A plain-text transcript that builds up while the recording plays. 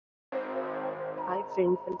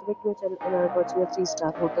friend, cultivate your channel and are watching a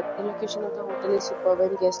 3-star hotel. The location of the hotel is superb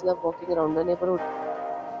and guests love walking around the neighborhood.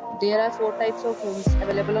 There are 4 types of rooms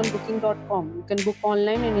available on booking.com. You can book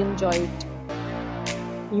online and enjoy it.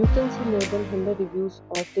 You can see more than 100 reviews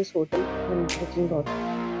of this hotel on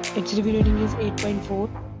booking.com. Its review rating is 8.4,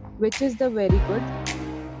 which is the very good.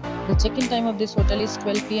 The check-in time of this hotel is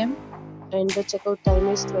 12 p.m. and the checkout time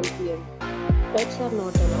is 12 p.m. Pets are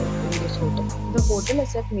not allowed in this hotel. The hotel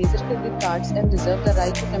accepts major credit cards and reserves the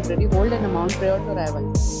right to temporarily hold an amount prior to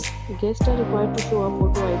arrival. Guests are required to show a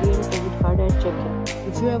photo ID and credit card at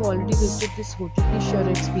check-in. If you have already visited this hotel, please share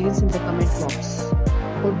your experience in the comment box.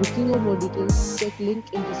 For booking or more details, check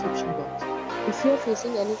link in description box. If you are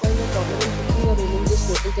facing any kind of problem in booking or room in this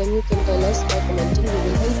hotel, then you can tell us by commenting. We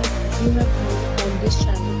will help. If you have new on this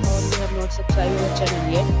channel or you have not subscribed our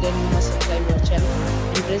channel yet, then you must subscribe our channel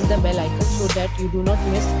and press the bell icon so that you do not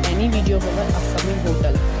miss any video of our upcoming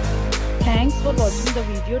hotel. Thanks for watching the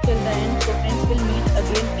video till the end. So friends, will meet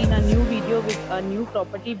again in a new video with a new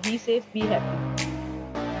property. Be safe, be happy.